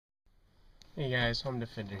Hey guys, Home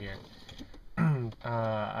Defender here. I'm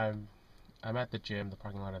at the gym, the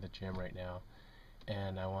parking lot of the gym right now,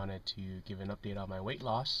 and I wanted to give an update on my weight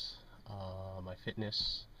loss. My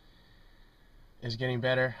fitness is getting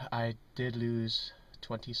better. I did lose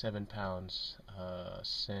 27 pounds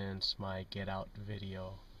since my Get Out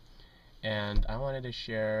video, and I wanted to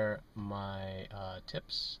share my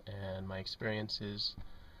tips and my experiences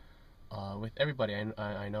with everybody.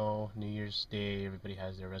 I know New Year's Day, everybody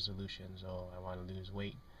has their resolutions. Oh, I want to lose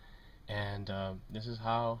weight. And this is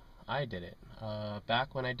how I did it.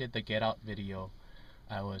 Back when I did the Get Out video,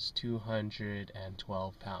 I was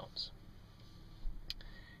 212 pounds.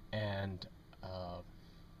 And uh,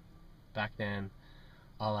 back then,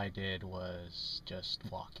 all I did was just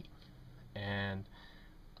walking. And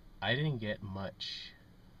I didn't get much,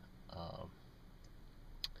 um,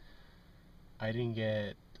 I didn't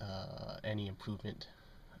get any improvement.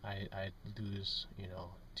 I'd lose,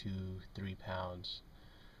 2, 3 pounds.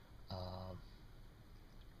 Um,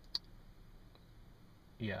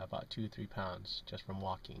 yeah, about 2, 3 pounds just from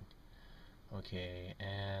walking. Okay,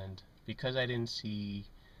 and because I didn't see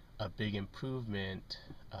a big improvement,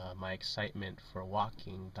 my excitement for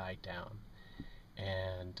walking died down,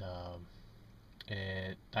 and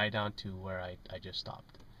it died down to where I just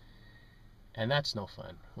stopped. And that's no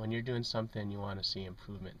fun. When you're doing something, you want to see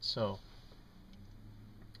improvement. So,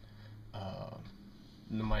 uh,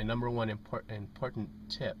 my number one important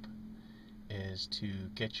tip is to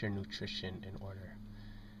get your nutrition in order.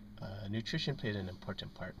 Nutrition plays an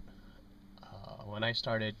important part. When I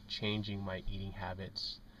started changing my eating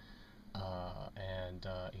habits, and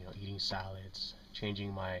eating salads,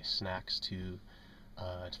 changing my snacks to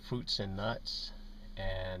fruits and nuts,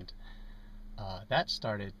 and that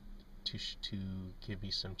started to give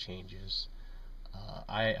me some changes.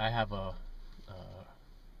 I have a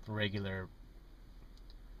regular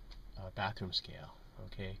bathroom scale,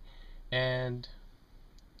 okay, and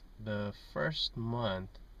the first month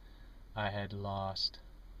I had lost,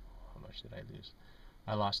 how much did I lose?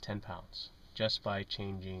 I lost 10 pounds just by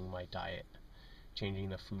changing my diet, changing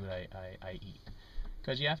the food I eat.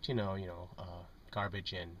 Because you have to know,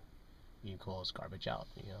 garbage in equals garbage out.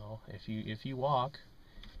 If you walk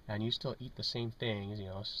and you still eat the same things,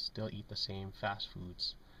 still eat the same fast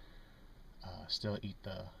foods, still eat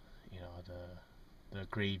the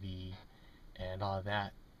gravy and all of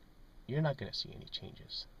that, you're not gonna see any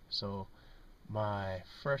changes. So my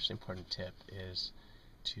first important tip is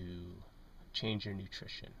to change your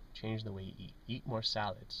nutrition, change the way you eat. Eat more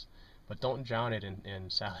salads, but don't drown it in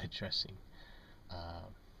salad dressing. Uh,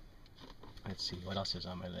 let's see what else is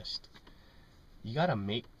on my list. You gotta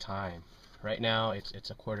make time. Right now it's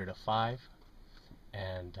a 4:45,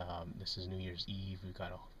 and this is New Year's Eve. We've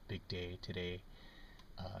got a big day today.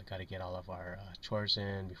 Got to get all of our chores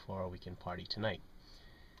in before we can party tonight.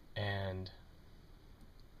 And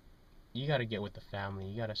you got to get with the family.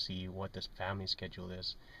 You got to see what this family schedule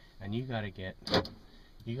is, and you got to get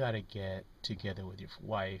together with your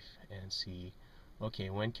wife and see, okay,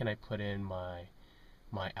 when can I put in my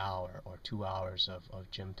hour or 2 hours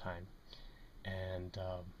of gym time? And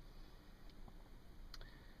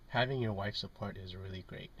having your wife support is really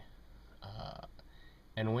great. Uh,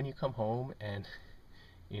 and when you come home and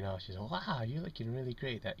she's like, wow, you're looking really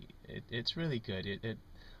great. It's really good. It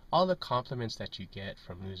all the compliments that you get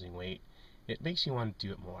from losing weight, it makes you want to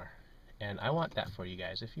do it more. And I want that for you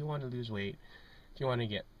guys. If you want to lose weight, if you want to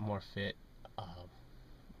get more fit,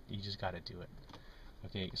 you just got to do it.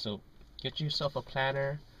 Okay, so get yourself a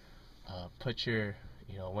planner. Put your,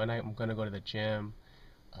 when I'm gonna go to the gym,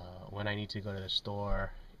 when I need to go to the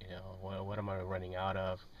store, what am I running out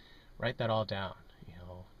of? Write that all down.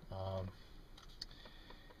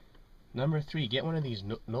 Number three, get one of these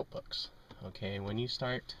notebooks. Okay, when you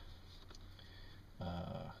start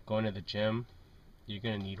going to the gym, you're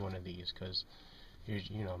gonna need one of these because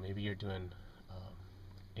maybe you're doing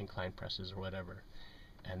incline presses or whatever,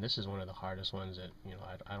 and this is one of the hardest ones that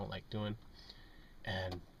I don't like doing.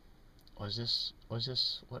 And what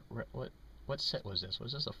set was this?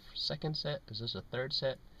 Was this a second set? Is this a third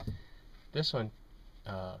set? This one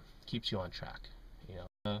keeps you on track.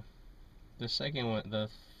 The second one, the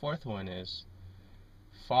fourth one is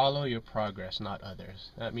follow your progress, not others.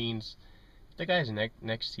 That means if the guy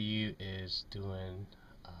next to you is doing,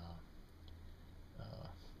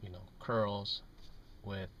 curls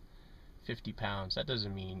with 50 pounds, that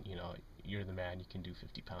doesn't mean you're the man. You can do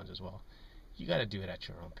 50 pounds as well. You got to do it at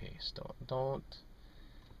your own pace.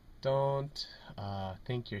 Don't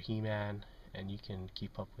think you're He-Man and you can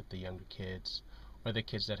keep up with the younger kids or the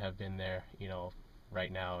kids that have been there,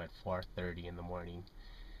 right now at 4:30 in the morning,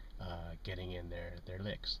 getting in their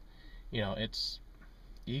licks. it's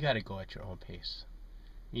you got to go at your own pace.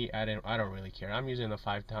 I don't really care. I'm using the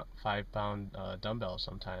 5 pound dumbbell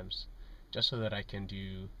sometimes, just so that I can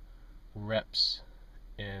do reps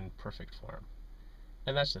in perfect form.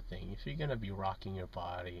 And that's the thing. If you're gonna be rocking your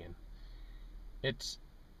body, and it's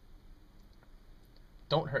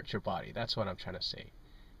don't hurt your body. That's what I'm trying to say.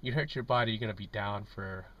 You hurt your body, you're gonna be down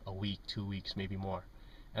for a week, 2 weeks, maybe more,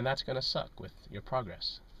 and that's gonna suck with your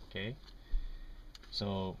progress. Okay.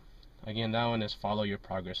 So again, that one is follow your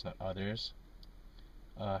progress, not others.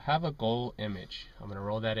 Have a goal image. I'm gonna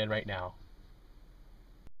roll that in right now.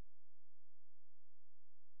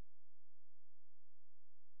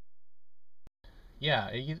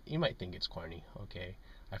 Yeah, you might think it's corny. Okay,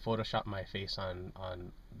 I photoshopped my face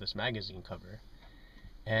on this magazine cover,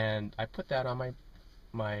 and I put that on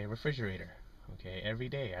my refrigerator. Okay, every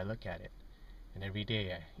day I look at it, and every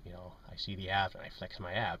day I see the abs and I flex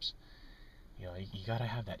my abs. You gotta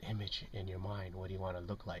have that image in your mind. What do you want to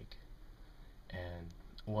look like, and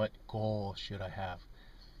what goal should I have?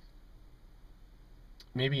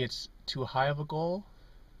 Maybe it's too high of a goal.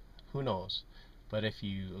 Who knows? But if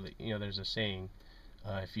there's a saying,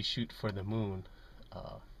 if you shoot for the moon,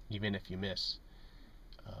 uh, even if you miss,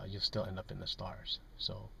 you'll still end up in the stars.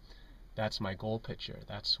 So that's my goal picture.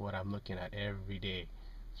 That's what I'm looking at every day,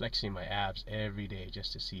 flexing my abs every day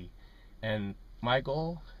just to see. And my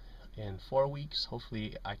goal, in 4 weeks,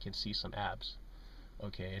 hopefully I can see some abs.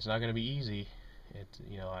 Okay, it's not going to be easy.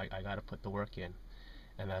 I got to put the work in,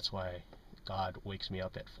 and that's why God wakes me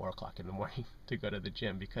up at 4 o'clock in the morning to go to the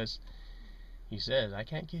gym, because He says, I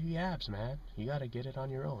can't give you abs, man. You got to get it on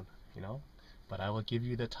your own. But I will give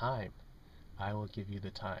you the time. I will give you the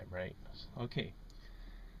time, right? Okay.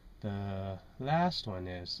 The last one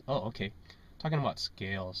is, okay. Talking about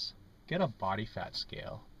scales. Get a body fat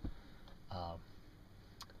scale. Um,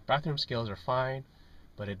 Bathroom scales are fine,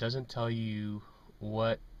 but it doesn't tell you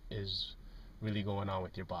what is really going on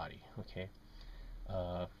with your body, okay?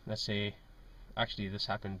 Let's say, actually, this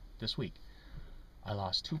happened this week. I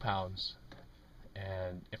lost 2 pounds,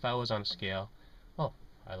 and if I was on a scale,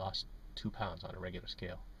 I lost 2 pounds on a regular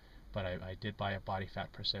scale. But I did buy a body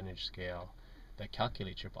fat percentage scale that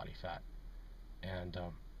calculates your body fat. And,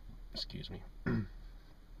 excuse me,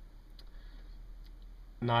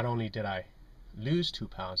 not only did I lose 2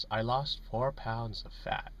 pounds, I lost 4 pounds of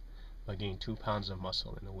fat, but gained 2 pounds of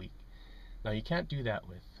muscle in a week. Now, you can't do that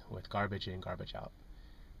with garbage in, garbage out.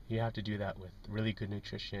 You have to do that with really good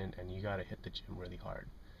nutrition, and you got to hit the gym really hard.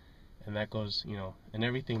 And that goes, and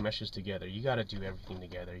everything meshes together. You got to do everything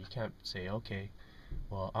together. You can't say, okay,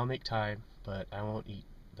 well, I'll make time, but I won't eat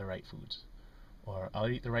the right foods. Or I'll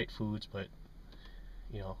eat the right foods, but,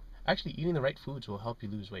 actually eating the right foods will help you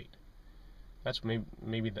lose weight. That's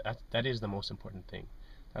maybe that is the most important thing.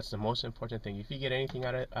 That's the most important thing. If you get anything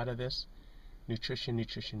out of this, nutrition,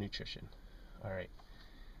 nutrition, nutrition. All right.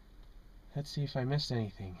 Let's see if I missed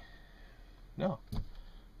anything. No.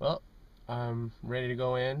 Well, I'm ready to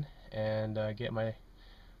go in and get my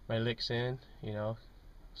licks in.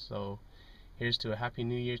 So here's to a happy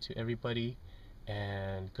new year to everybody,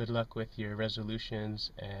 and good luck with your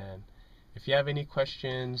resolutions. And if you have any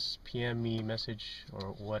questions, PM me, message,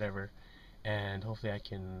 or whatever, and hopefully I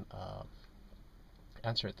can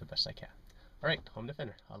answer it the best I can. Alright, Home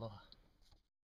Defender. Aloha.